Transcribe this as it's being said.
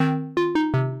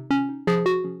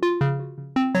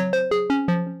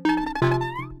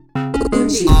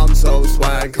UNJI. I'm so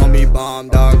swag, call me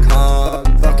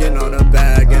bomb.com. Fucking on a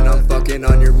bag and I'm fucking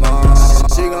on your mom.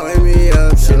 She gon' hit me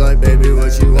up, she like, baby,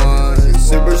 what you want?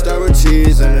 Superstar with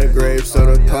cheese and a grape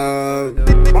soda pub.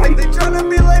 They tryna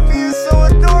be like me, it's so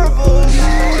adorable.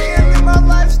 Can't live my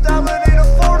lifestyle, it ain't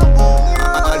affordable.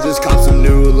 I just copped some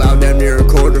new loud, damn near a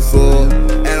quarter full.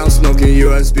 And I'm smoking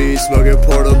USB, smoking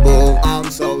portable.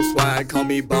 I'm so swag, call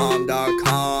me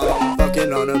bomb.com.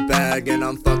 Fucking on a bag and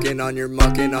I'm fucking on your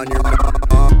mucking on your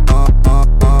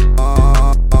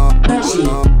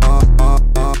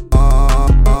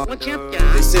What's up,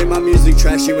 guys? They say my music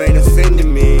trash, you ain't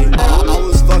offending me. I was